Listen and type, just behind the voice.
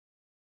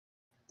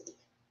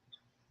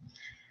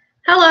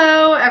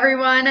Hello,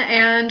 everyone,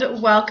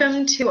 and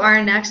welcome to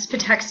our next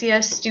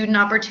Patexia Student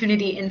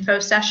Opportunity Info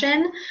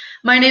session.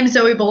 My name is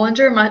Zoe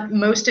Bollinger.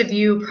 Most of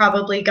you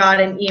probably got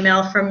an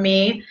email from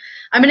me.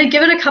 I'm going to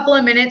give it a couple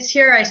of minutes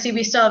here. I see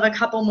we still have a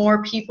couple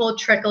more people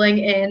trickling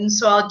in,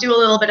 so I'll do a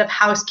little bit of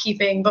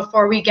housekeeping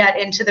before we get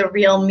into the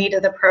real meat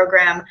of the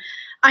program.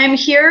 I'm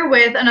here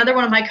with another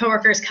one of my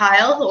coworkers,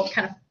 Kyle, who will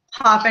kind of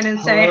pop in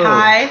and say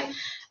hi.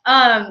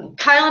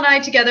 Kyle and I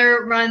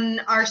together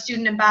run our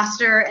student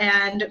ambassador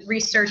and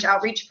research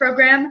outreach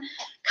program.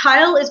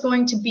 Kyle is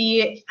going to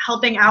be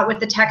helping out with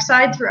the tech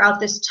side throughout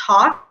this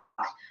talk.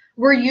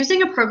 We're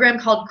using a program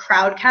called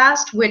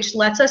Crowdcast, which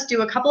lets us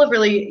do a couple of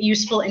really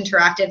useful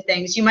interactive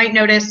things. You might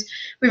notice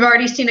we've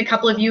already seen a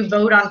couple of you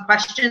vote on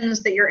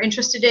questions that you're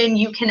interested in.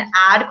 You can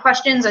add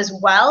questions as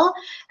well,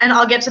 and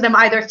I'll get to them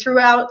either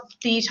throughout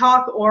the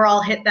talk or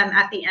I'll hit them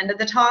at the end of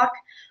the talk.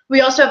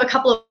 We also have a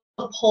couple of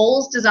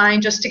polls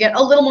designed just to get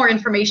a little more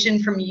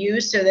information from you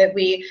so that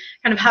we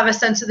kind of have a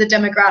sense of the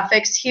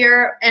demographics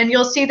here. And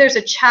you'll see there's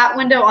a chat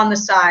window on the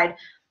side.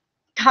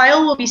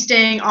 Kyle will be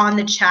staying on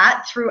the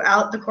chat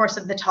throughout the course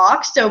of the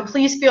talk, so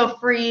please feel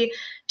free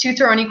to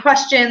throw any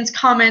questions,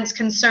 comments,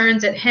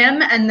 concerns at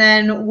him, and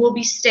then we'll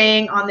be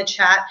staying on the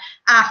chat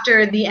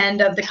after the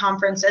end of the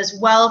conference as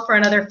well for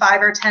another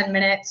 5 or 10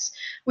 minutes.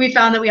 We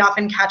found that we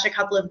often catch a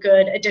couple of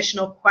good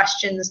additional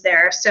questions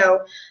there,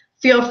 so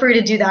feel free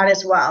to do that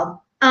as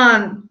well.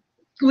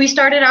 We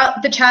started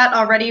out the chat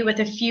already with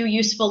a few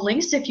useful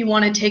links if you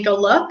want to take a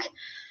look.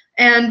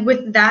 And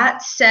with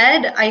that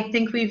said, I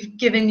think we've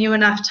given you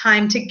enough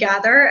time to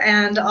gather,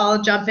 and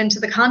I'll jump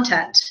into the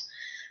content.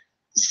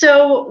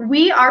 So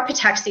we are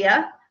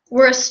Patexia.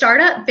 We're a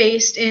startup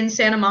based in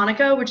Santa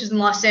Monica, which is in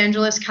Los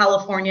Angeles,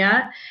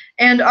 California.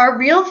 And our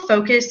real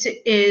focus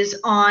is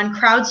on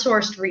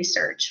crowdsourced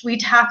research. We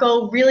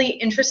tackle really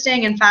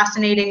interesting and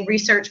fascinating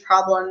research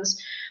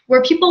problems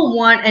where people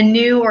want a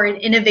new or an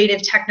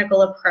innovative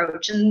technical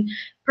approach and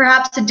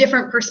perhaps a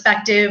different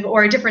perspective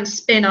or a different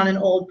spin on an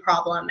old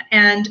problem.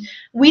 And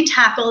we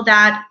tackle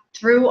that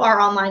through our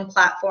online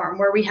platform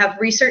where we have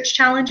research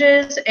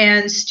challenges,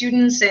 and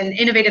students and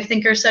innovative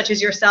thinkers such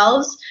as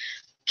yourselves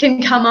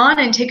can come on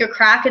and take a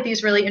crack at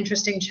these really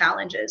interesting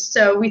challenges.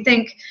 So we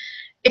think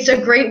it's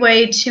a great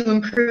way to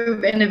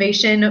improve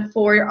innovation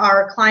for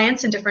our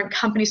clients and different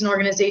companies and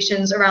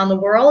organizations around the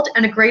world,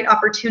 and a great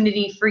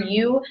opportunity for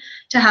you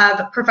to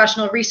have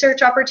professional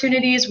research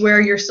opportunities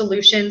where your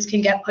solutions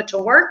can get put to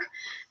work,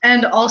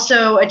 and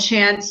also a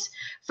chance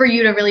for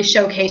you to really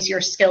showcase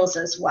your skills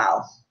as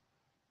well.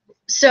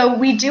 So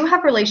we do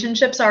have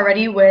relationships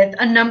already with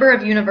a number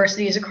of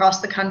universities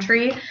across the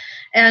country,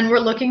 and we're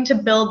looking to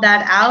build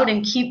that out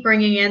and keep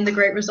bringing in the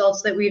great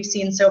results that we've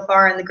seen so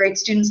far and the great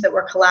students that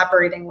we're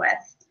collaborating with.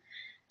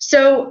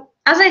 So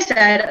as I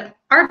said,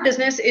 our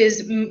business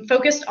is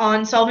focused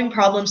on solving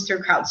problems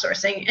through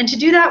crowdsourcing. And to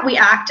do that, we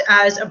act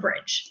as a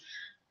bridge.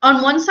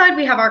 On one side,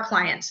 we have our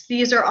clients.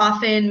 These are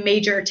often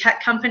major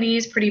tech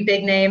companies, pretty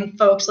big name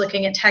folks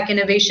looking at tech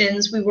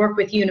innovations. We work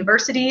with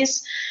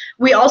universities.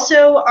 We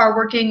also are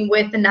working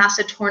with the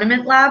NASA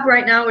Tournament Lab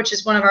right now, which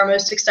is one of our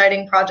most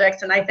exciting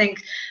projects, and I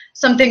think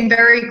something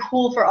very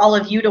cool for all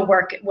of you to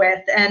work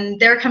with. And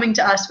they're coming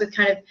to us with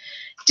kind of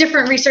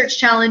different research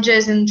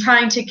challenges and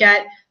trying to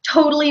get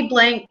totally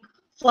blank,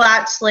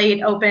 flat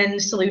slate, open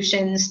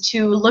solutions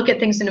to look at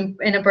things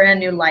in a brand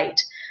new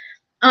light.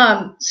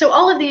 So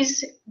all of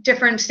these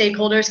different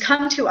stakeholders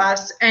come to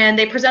us and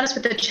they present us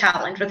with a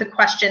challenge, with a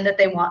question that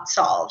they want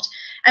solved.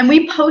 And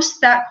we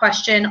post that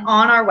question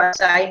on our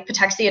website,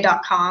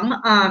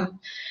 patexia.com,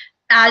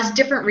 as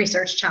different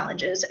research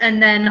challenges.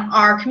 And then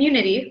our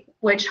community,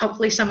 which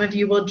hopefully some of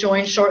you will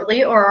join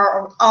shortly or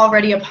are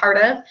already a part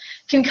of,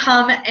 can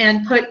come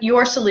and put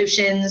your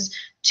solutions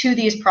to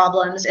these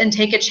problems and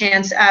take a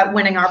chance at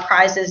winning our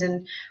prizes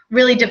and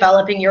really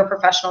developing your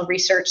professional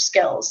research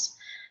skills.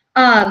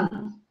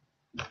 And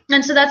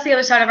so that's the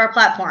other side of our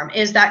platform,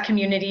 is that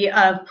community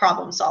of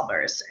problem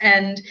solvers.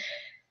 And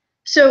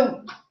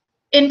so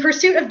in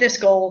pursuit of this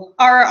goal,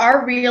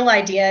 our real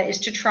idea is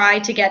to try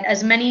to get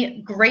as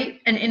many great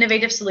and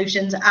innovative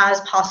solutions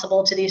as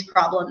possible to these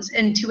problems,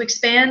 and to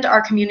expand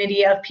our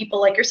community of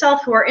people like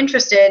yourself who are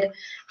interested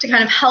to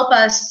kind of help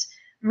us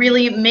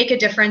really make a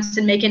difference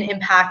and make an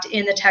impact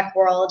in the tech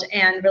world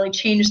and really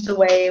change the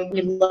way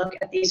we look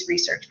at these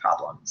research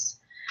problems.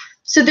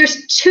 So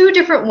there's two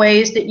different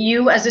ways that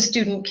you as a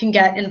student can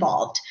get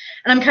involved.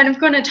 And I'm kind of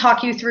going to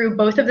talk you through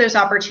both of those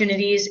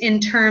opportunities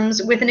in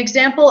terms with an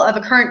example of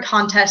a current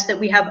contest that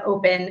we have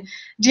open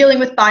dealing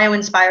with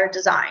bio-inspired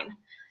design.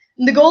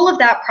 And the goal of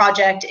that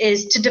project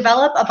is to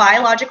develop a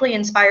biologically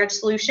inspired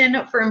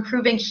solution for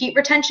improving heat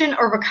retention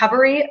or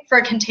recovery for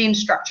a contained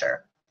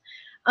structure.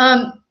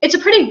 It's a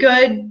pretty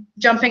good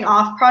jumping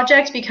off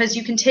project because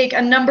you can take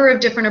a number of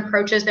different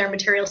approaches. There are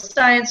material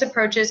science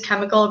approaches,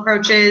 chemical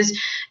approaches,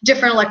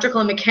 different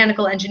electrical and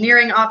mechanical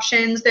engineering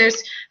options.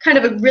 There's kind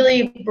of a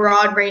really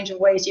broad range of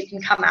ways you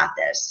can come at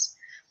this.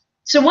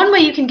 So one way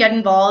you can get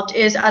involved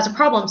is as a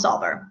problem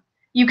solver.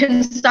 You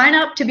can sign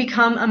up to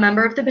become a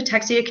member of the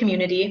Patexia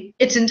community.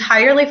 It's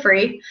entirely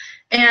free,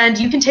 and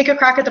you can take a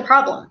crack at the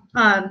problem.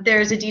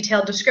 There's a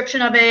detailed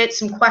description of it,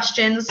 some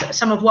questions,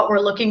 some of what we're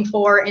looking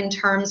for in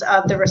terms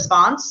of the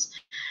response.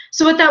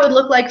 So what that would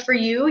look like for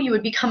you, you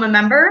would become a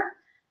member,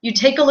 you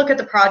take a look at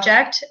the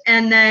project,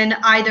 and then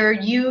either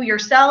you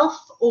yourself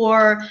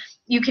or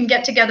you can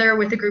get together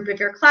with a group of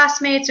your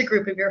classmates, a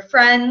group of your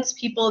friends,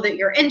 people that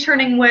you're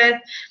interning with,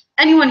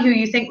 anyone who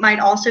you think might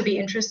also be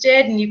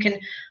interested, and you can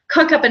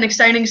cook up an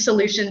exciting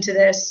solution to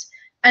this,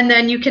 and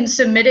then you can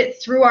submit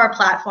it through our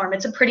platform.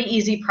 It's a pretty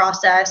easy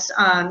process.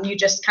 You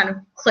just kind of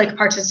click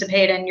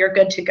participate and you're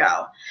good to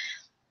go.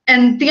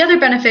 And the other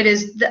benefit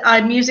is that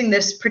I'm using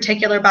this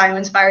particular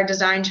bio-inspired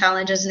design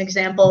challenge as an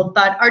example,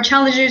 but our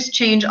challenges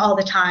change all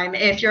the time.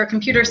 If you're a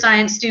computer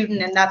science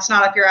student and that's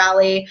not up your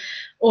alley,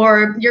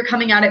 or you're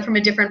coming at it from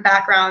a different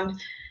background,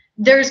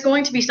 there's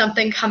going to be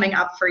something coming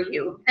up for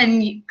you.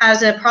 And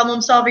as a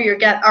problem solver, you'll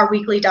get our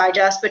weekly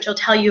digest, which will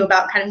tell you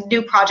about kind of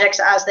new projects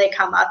as they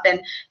come up.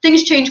 And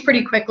things change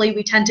pretty quickly.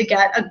 We tend to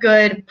get a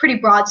good, pretty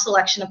broad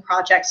selection of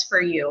projects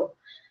for you.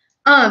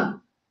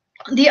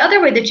 The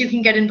other way that you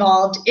can get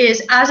involved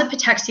is as a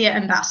Patexia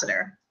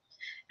ambassador.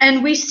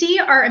 And we see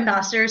our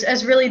ambassadors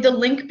as really the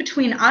link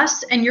between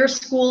us and your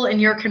school and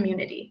your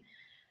community.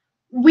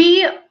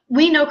 We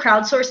know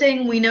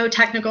crowdsourcing, we know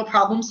technical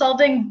problem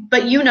solving,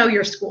 but you know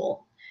your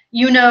school.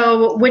 You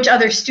know which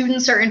other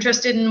students are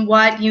interested in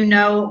what, you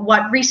know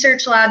what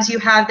research labs you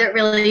have that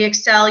really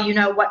excel, you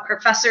know what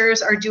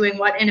professors are doing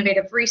what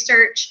innovative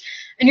research,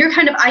 and you're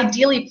kind of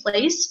ideally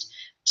placed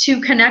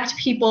to connect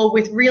people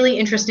with really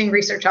interesting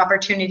research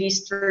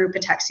opportunities through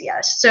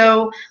Patexia.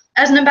 So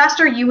as an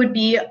ambassador, you would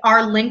be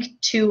our link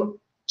to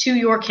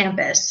your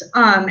campus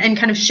and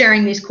kind of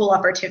sharing these cool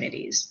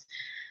opportunities.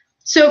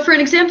 So for an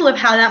example of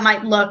how that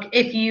might look,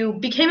 if you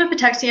became a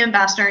Patexia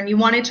ambassador and you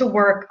wanted to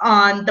work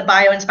on the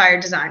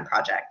bio-inspired design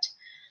project,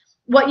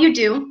 what you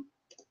do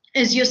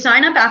is you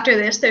sign up after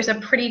this. There's a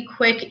pretty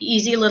quick,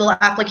 easy little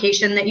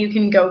application that you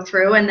can go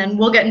through, and then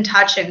we'll get in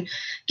touch and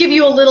give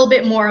you a little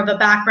bit more of a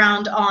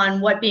background on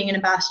what being an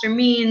ambassador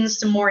means,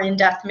 some more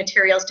in-depth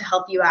materials to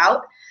help you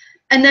out.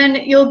 And then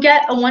you'll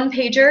get a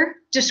one-pager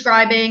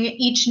describing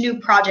each new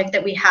project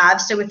that we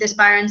have. So with this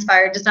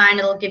bio-inspired design,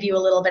 it'll give you a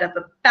little bit of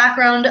a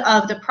background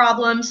of the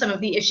problem, some of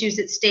the issues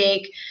at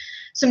stake,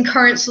 some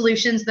current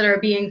solutions that are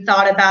being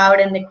thought about,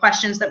 and the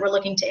questions that we're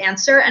looking to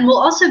answer. And we'll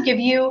also give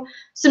you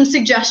some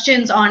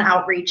suggestions on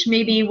outreach.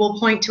 Maybe we'll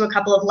point to a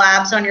couple of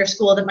labs on your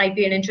school that might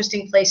be an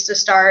interesting place to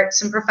start,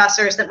 some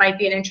professors that might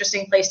be an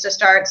interesting place to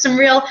start,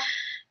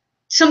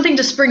 something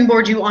to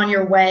springboard you on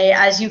your way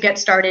as you get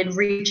started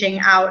reaching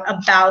out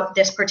about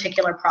this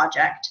particular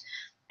project.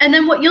 And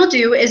then what you'll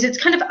do is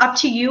it's kind of up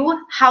to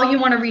you how you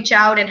want to reach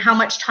out and how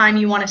much time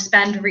you want to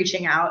spend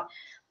reaching out.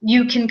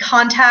 You can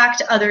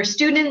contact other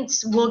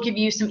students. We'll give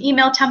you some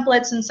email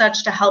templates and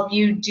such to help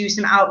you do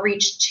some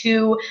outreach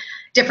to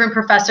different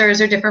professors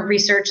or different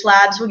research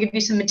labs. We'll give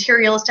you some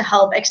materials to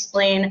help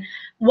explain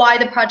why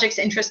the project's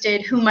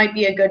interested, who might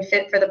be a good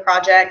fit for the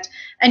project.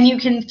 And you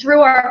can, through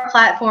our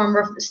platform,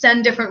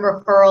 send different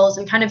referrals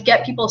and kind of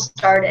get people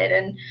started.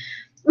 And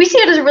we see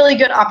it as a really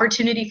good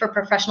opportunity for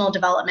professional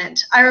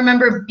development. I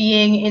remember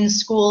being in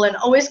school and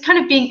always kind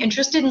of being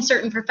interested in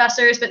certain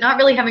professors, but not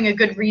really having a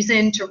good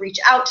reason to reach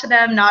out to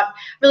them, not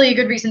really a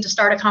good reason to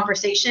start a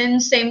conversation.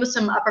 Same with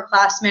some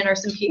upperclassmen or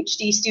some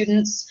PhD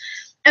students.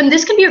 And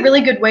this can be a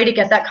really good way to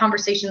get that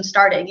conversation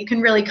started. You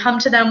can really come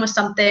to them with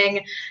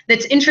something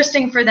that's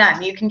interesting for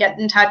them. You can get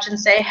in touch and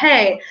say,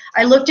 hey,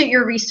 I looked at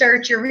your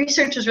research. Your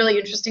research is really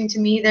interesting to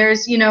me.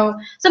 There's,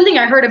 something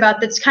I heard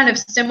about that's kind of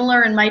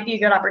similar and might be a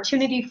good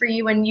opportunity for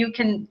you. And you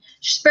can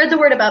spread the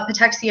word about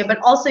Patexia, but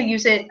also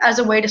use it as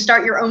a way to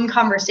start your own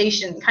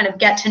conversation, kind of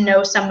get to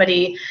know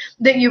somebody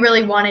that you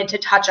really wanted to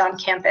touch on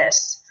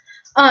campus.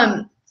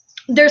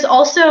 There's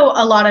also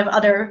a lot of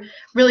other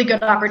really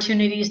good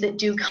opportunities that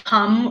do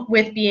come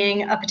with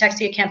being a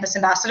Patexia campus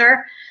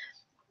ambassador.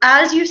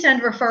 As you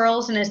send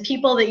referrals and as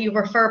people that you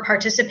refer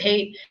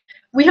participate,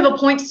 we have a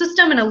point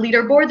system and a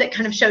leaderboard that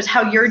kind of shows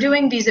how you're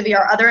doing vis-a-vis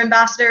our other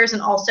ambassadors,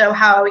 and also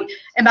how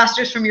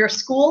ambassadors from your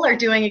school are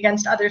doing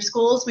against other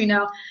schools. We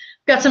know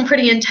we've got some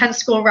pretty intense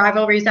school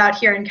rivalries out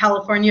here in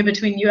California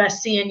between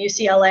USC and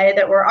UCLA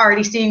that we're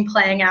already seeing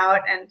playing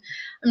out, and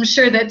I'm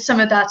sure that some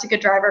of that's a good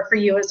driver for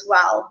you as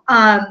well.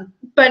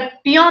 But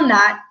beyond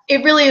that,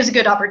 it really is a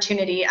good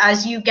opportunity.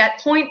 As you get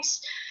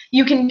points,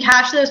 you can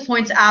cash those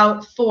points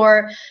out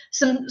for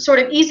some sort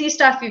of easy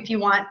stuff if you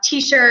want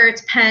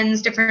t-shirts,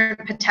 pens, different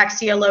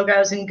Patexia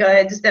logos and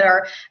goods that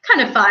are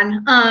kind of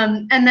fun.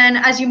 And then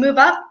as you move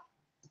up,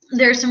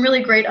 there's some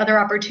really great other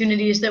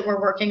opportunities that we're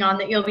working on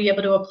that you'll be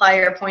able to apply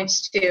your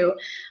points to.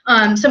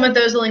 Some of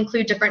those will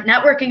include different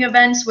networking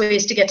events,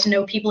 ways to get to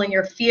know people in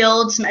your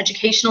field, some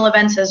educational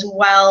events as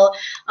well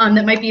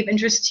that might be of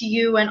interest to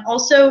you, and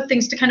also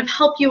things to kind of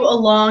help you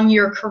along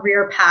your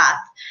career path.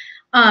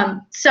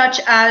 such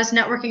as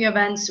networking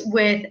events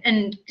with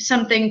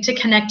something to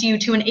connect you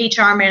to an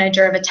HR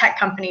manager of a tech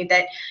company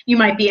that you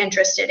might be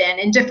interested in,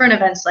 and different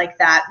events like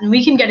that. And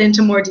we can get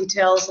into more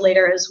details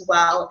later as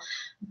well.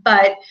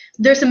 But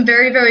there's some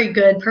very, very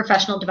good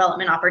professional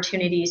development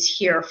opportunities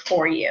here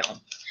for you.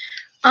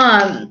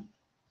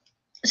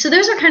 So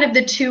those are kind of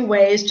the two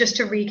ways, just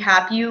to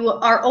recap. You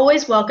are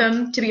always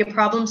welcome to be a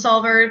problem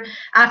solver.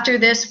 After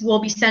this,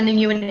 we'll be sending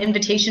you an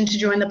invitation to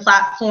join the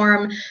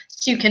platform,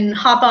 so you can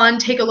hop on,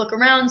 take a look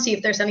around, see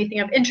if there's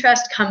anything of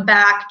interest, come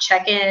back,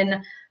 check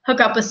in,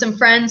 hook up with some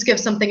friends, give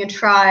something a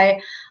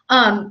try.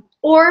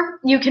 Or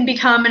you can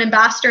become an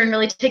ambassador and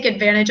really take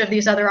advantage of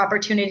these other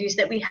opportunities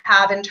that we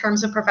have in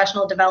terms of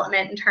professional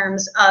development, in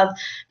terms of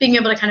being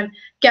able to kind of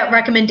get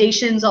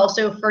recommendations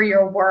also for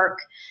your work.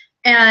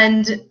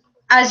 And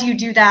as you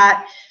do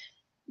that,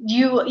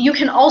 you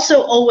can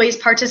also always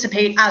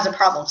participate as a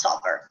problem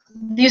solver.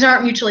 These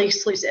aren't mutually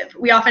exclusive.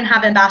 We often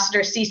have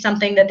ambassadors see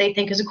something that they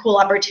think is a cool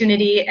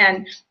opportunity,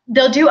 and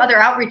they'll do other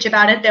outreach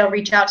about it. They'll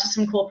reach out to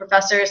some cool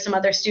professors, some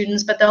other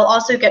students, but they'll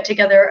also get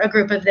together a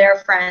group of their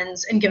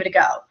friends and give it a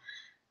go.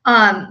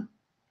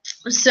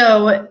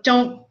 So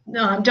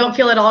don't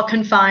feel at all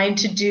confined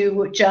to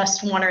do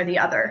just one or the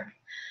other.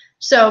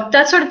 So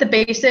that's sort of the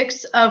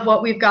basics of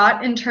what we've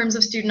got in terms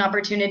of student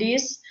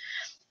opportunities.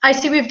 I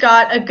see we've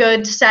got a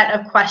good set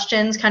of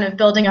questions kind of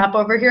building up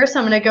over here, so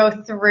I'm going to go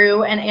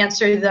through and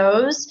answer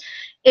those.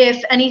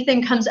 If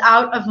anything comes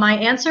out of my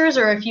answers,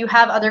 or if you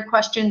have other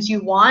questions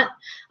you want,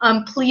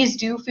 please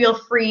do feel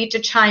free to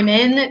chime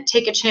in,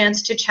 take a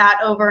chance to chat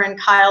over, and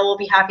Kyle will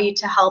be happy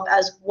to help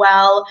as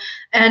well.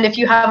 And if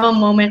you have a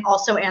moment,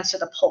 also answer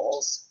the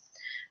polls.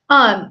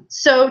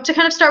 So to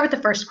kind of start with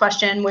the first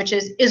question, which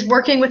is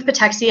working with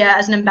Patexia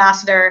as an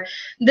ambassador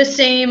the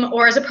same,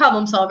 or as a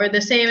problem solver,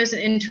 the same as an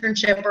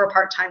internship or a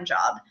part-time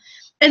job?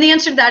 And the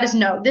answer to that is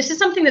no. This is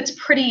something that's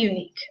pretty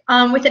unique.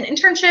 With an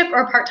internship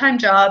or a part-time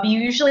job, you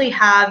usually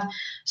have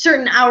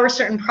certain hours,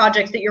 certain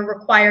projects that you're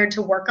required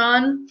to work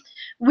on.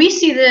 We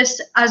see this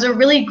as a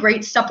really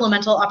great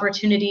supplemental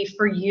opportunity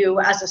for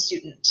you as a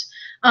student.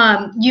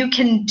 You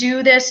can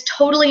do this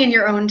totally in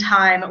your own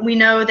time. We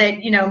know that,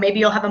 maybe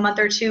you'll have a month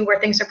or two where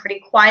things are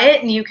pretty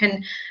quiet, and you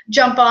can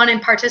jump on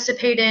and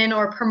participate in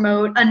or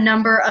promote a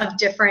number of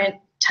different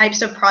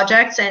types of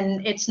projects,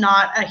 and it's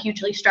not a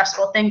hugely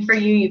stressful thing for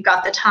you. You've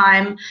got the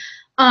time.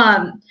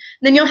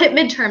 Then you'll hit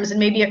midterms, and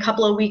maybe a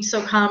couple of weeks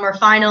will come, or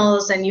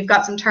finals, and you've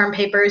got some term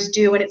papers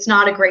due, and it's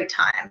not a great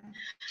time.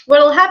 What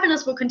will happen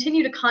is we'll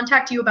continue to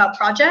contact you about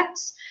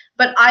projects,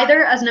 but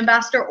either as an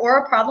ambassador or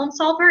a problem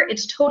solver,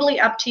 it's totally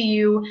up to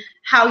you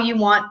how you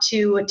want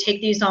to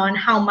take these on,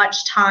 how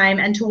much time,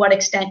 and to what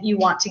extent you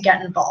want to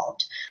get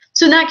involved.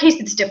 So in that case,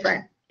 it's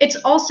different. It's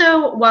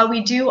also, while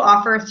we do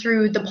offer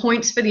through the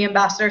points for the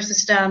ambassador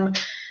system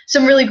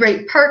some really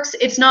great perks,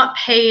 it's not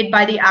paid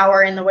by the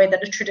hour in the way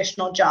that a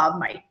traditional job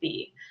might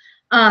be.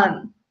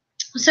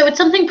 So it's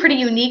something pretty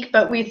unique,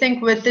 but we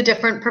think with the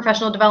different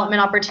professional development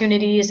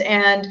opportunities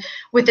and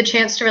with the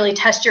chance to really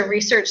test your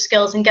research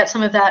skills and get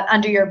some of that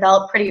under your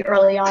belt pretty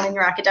early on in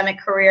your academic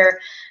career,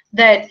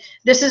 that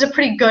this is a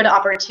pretty good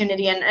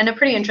opportunity and a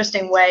pretty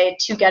interesting way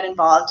to get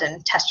involved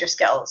and test your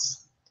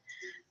skills.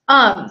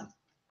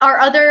 Our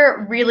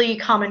other really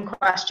common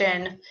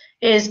question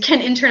is,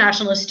 can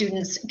international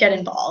students get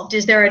involved?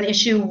 Is there an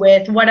issue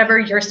with whatever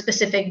your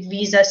specific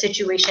visa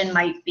situation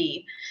might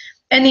be?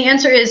 And the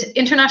answer is,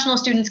 international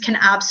students can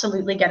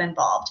absolutely get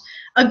involved.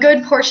 A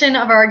good portion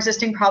of our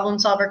existing problem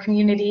solver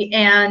community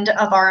and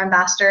of our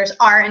ambassadors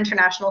are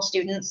international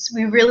students.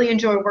 We really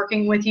enjoy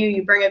working with you.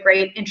 You bring a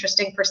great,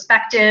 interesting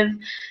perspective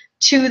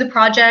to the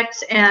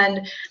projects,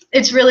 and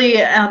it's really,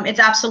 it's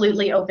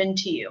absolutely open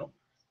to you.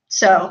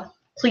 So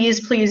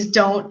please, please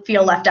don't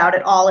feel left out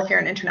at all if you're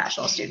an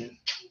international student.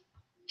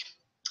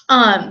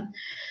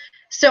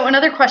 So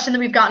another question that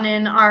we've gotten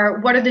in are,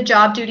 what are the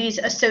job duties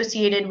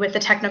associated with the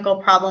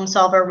technical problem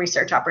solver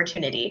research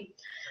opportunity?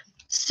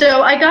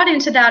 So I got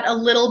into that a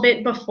little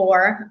bit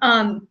before,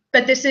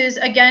 but this is,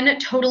 again,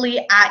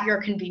 totally at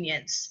your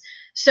convenience.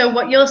 So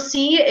what you'll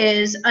see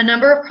is a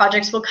number of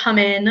projects will come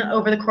in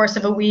over the course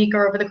of a week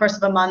or over the course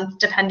of a month,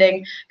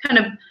 depending kind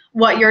of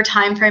what your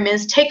time frame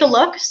is. Take a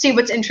look, see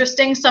what's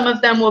interesting. Some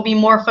of them will be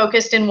more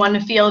focused in one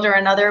field or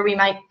another. We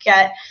might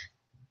get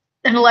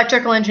an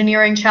electrical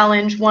engineering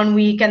challenge one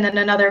week, and then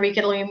another week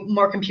it'll be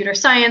more computer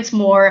science,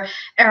 more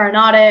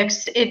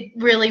aeronautics. It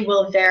really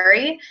will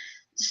vary.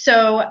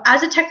 So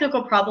as a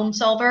technical problem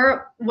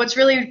solver, what's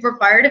really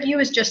required of you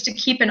is just to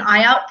keep an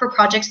eye out for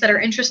projects that are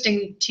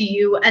interesting to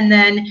you, and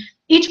then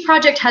each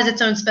project has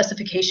its own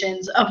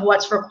specifications of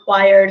what's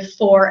required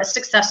for a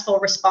successful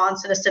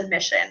response and a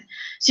submission.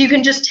 So you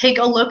can just take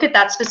a look at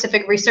that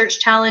specific research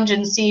challenge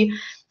and see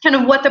kind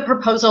of what the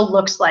proposal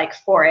looks like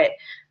for it,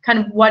 kind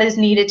of what is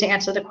needed to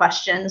answer the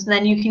questions. And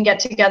then you can get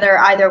together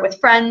either with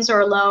friends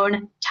or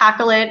alone,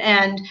 tackle it,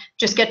 and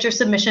just get your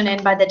submission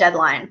in by the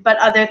deadline. But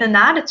other than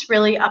that, it's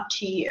really up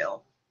to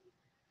you.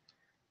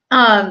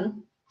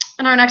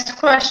 And our next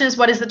question is,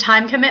 what is the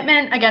time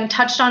commitment? Again,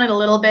 touched on it a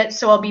little bit,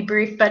 so I'll be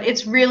brief, but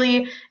it's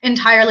really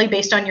entirely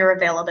based on your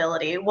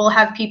availability. We'll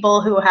have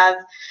people who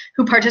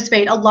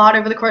participate a lot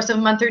over the course of a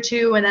month or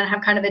two and then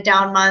have kind of a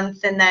down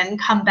month and then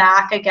come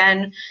back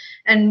again,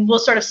 and we'll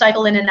sort of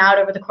cycle in and out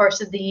over the course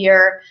of the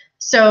year.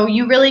 So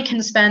you really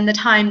can spend the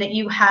time that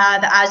you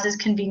have as is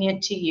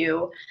convenient to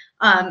you,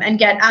 and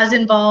get as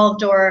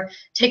involved or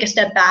take a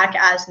step back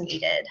as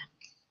needed.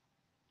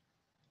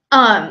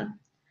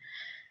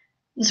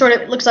 Sort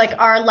of looks like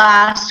our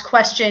last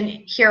question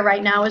here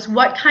right now is,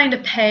 what kind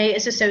of pay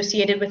is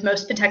associated with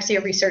most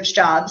Patexia research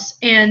jobs,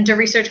 and do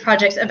research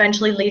projects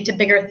eventually lead to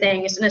bigger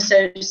things in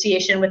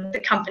association with the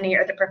company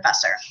or the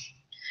professor?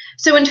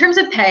 So in terms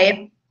of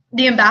pay,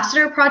 the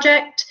Ambassador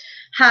project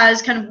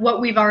has kind of what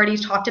we've already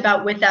talked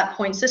about with that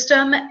point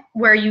system,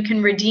 where you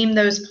can redeem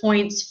those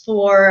points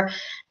for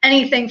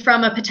anything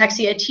from a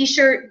Patexia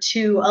t-shirt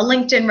to a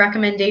LinkedIn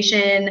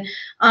recommendation,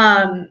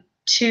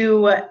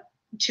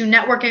 to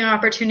networking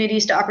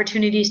opportunities, to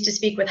opportunities to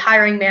speak with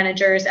hiring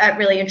managers at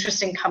really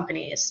interesting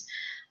companies.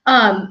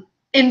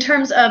 In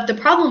terms of the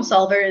problem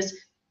solvers,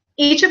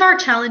 each of our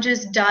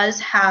challenges does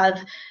have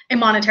a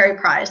monetary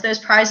prize. Those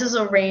prizes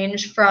will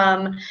range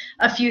from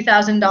a few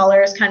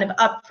 $1,000s kind of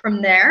up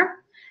from there.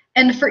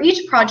 And for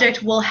each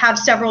project, we'll have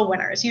several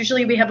winners.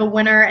 Usually we have a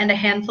winner and a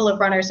handful of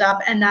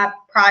runners-up, and that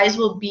prize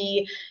will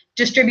be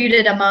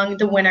distributed among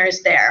the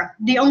winners there.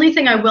 The only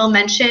thing I will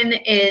mention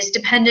is,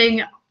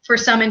 depending for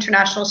some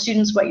international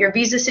students what your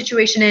visa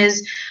situation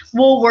is,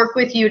 we'll work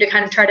with you to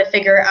kind of try to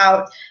figure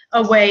out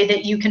a way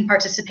that you can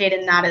participate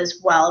in that as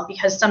well,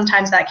 because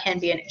sometimes that can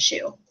be an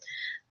issue.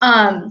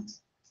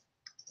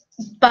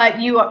 But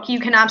you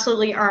can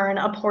absolutely earn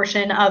a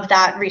portion of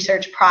that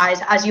research prize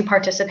as you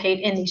participate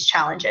in these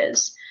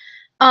challenges.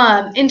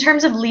 In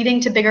terms of leading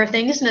to bigger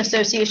things in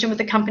association with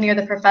the company or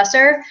the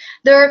professor,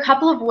 there are a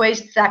couple of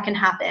ways that can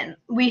happen.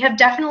 We have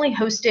definitely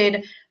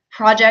hosted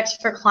projects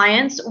for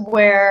clients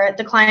where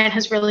the client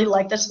has really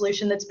liked the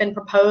solution that's been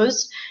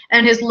proposed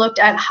and has looked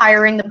at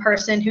hiring the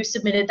person who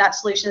submitted that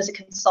solution as a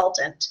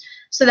consultant.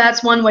 So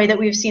that's one way that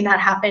we've seen that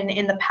happen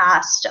in the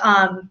past.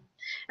 And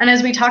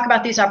as we talk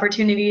about these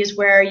opportunities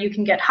where you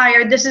can get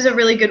hired, this is a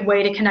really good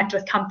way to connect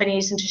with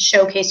companies and to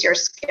showcase your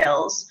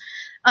skills.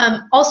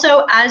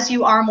 Also, as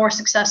you are more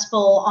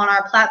successful on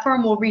our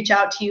platform, we'll reach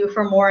out to you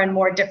for more and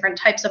more different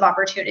types of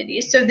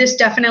opportunities. So this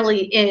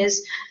definitely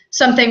is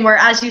something where,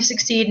 as you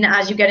succeed and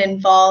as you get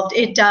involved,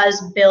 it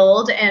does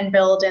build and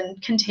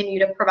continue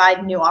to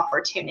provide new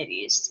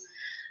opportunities.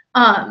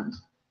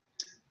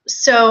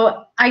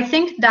 So I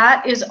think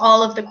that is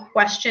all of the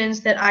questions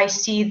that I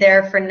see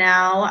there for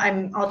now.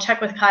 I'll check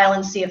with Kyle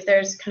and see if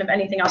there's kind of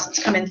anything else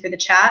that's come in through the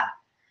chat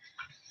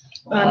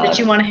that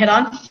you want to hit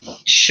on.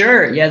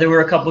 Sure. Yeah, there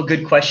were a couple of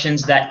good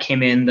questions that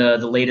came in. The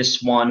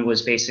latest one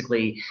was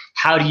basically,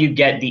 how do you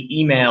get the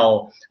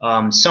email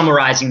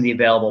summarizing the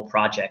available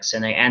projects?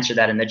 And I answered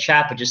that in the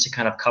chat, but just to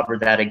kind of cover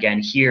that again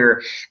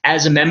here,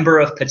 as a member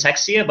of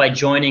Patexia, by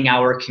joining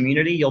our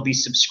community, you'll be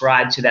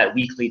subscribed to that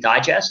weekly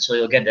digest. So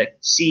you'll get to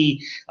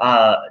see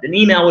an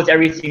email with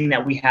everything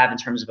that we have in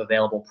terms of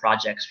available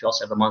projects. We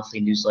also have a monthly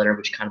newsletter,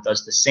 which kind of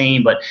does the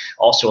same, but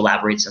also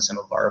elaborates on some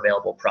of our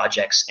available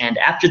projects. And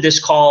after this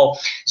call,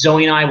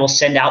 Zoe and I will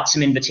send out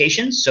some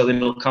invitations. So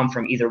it'll come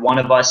from either one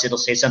of us. It'll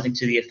say something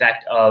to the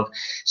effect of,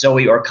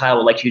 Zoe or Kyle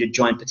would like you to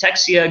join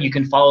Patexia. You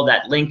can follow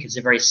that link. It's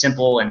a very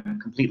simple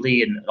and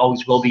completely, and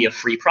always will be, a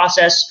free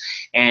process.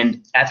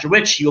 And after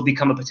which you'll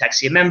become a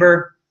Patexia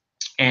member,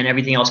 and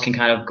everything else can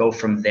kind of go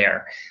from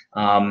there. So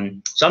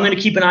I'm going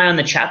to keep an eye on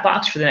the chat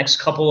box for the next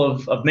couple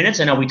of minutes.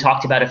 I know we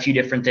talked about a few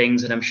different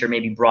things that I'm sure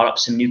maybe brought up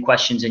some new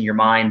questions in your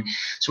mind.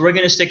 So we're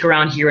going to stick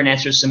around here and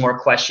answer some more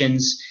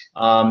questions.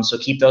 So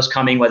keep those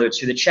coming, whether it's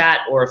through the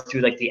chat or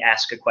through like the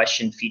Ask a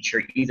Question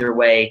feature, either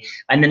way.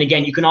 And then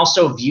again, you can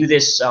also view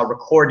this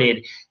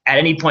recorded at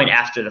any point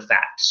after the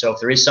fact. So if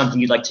there is something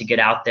you'd like to get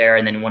out there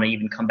and then want to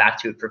even come back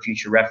to it for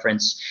future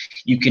reference,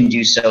 you can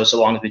do so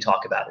long as we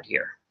talk about it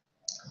here.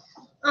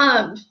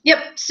 Yep,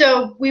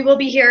 so we will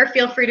be here.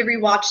 Feel free to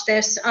rewatch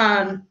this.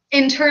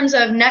 In terms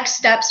of next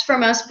steps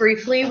from us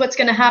briefly, what's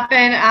going to happen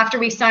after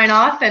we sign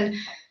off, and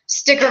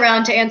stick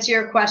around to answer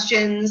your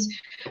questions.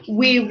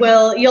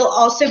 You'll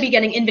also be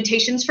getting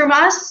invitations from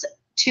us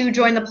to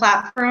join the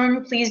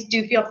platform. Please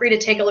do feel free to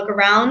take a look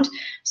around,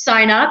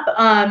 sign up,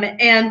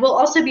 and we'll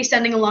also be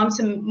sending along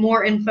some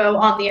more info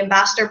on the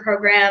Ambassador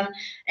program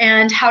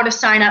and how to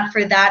sign up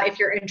for that if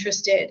you're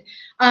interested.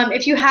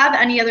 If you have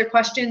any other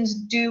questions,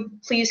 do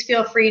please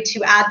feel free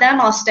to add them.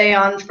 I'll stay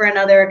on for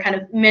another kind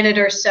of minute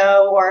or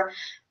so, or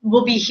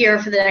we'll be here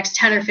for the next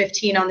 10 or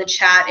 15 on the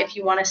chat if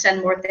you want to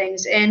send more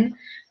things in.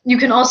 You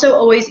can also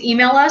always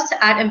email us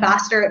at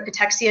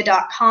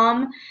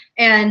ambassador@patexia.com,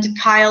 and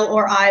Kyle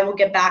or I will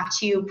get back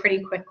to you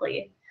pretty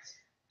quickly.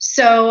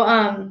 So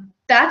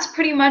that's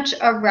pretty much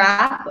a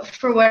wrap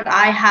for what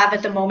I have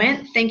at the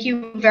moment. Thank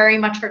you very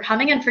much for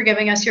coming and for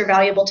giving us your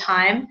valuable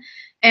time.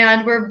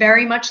 And we're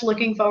very much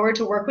looking forward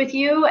to work with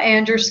you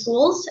and your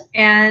schools,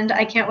 and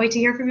I can't wait to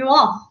hear from you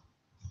all.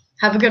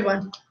 Have a good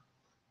one.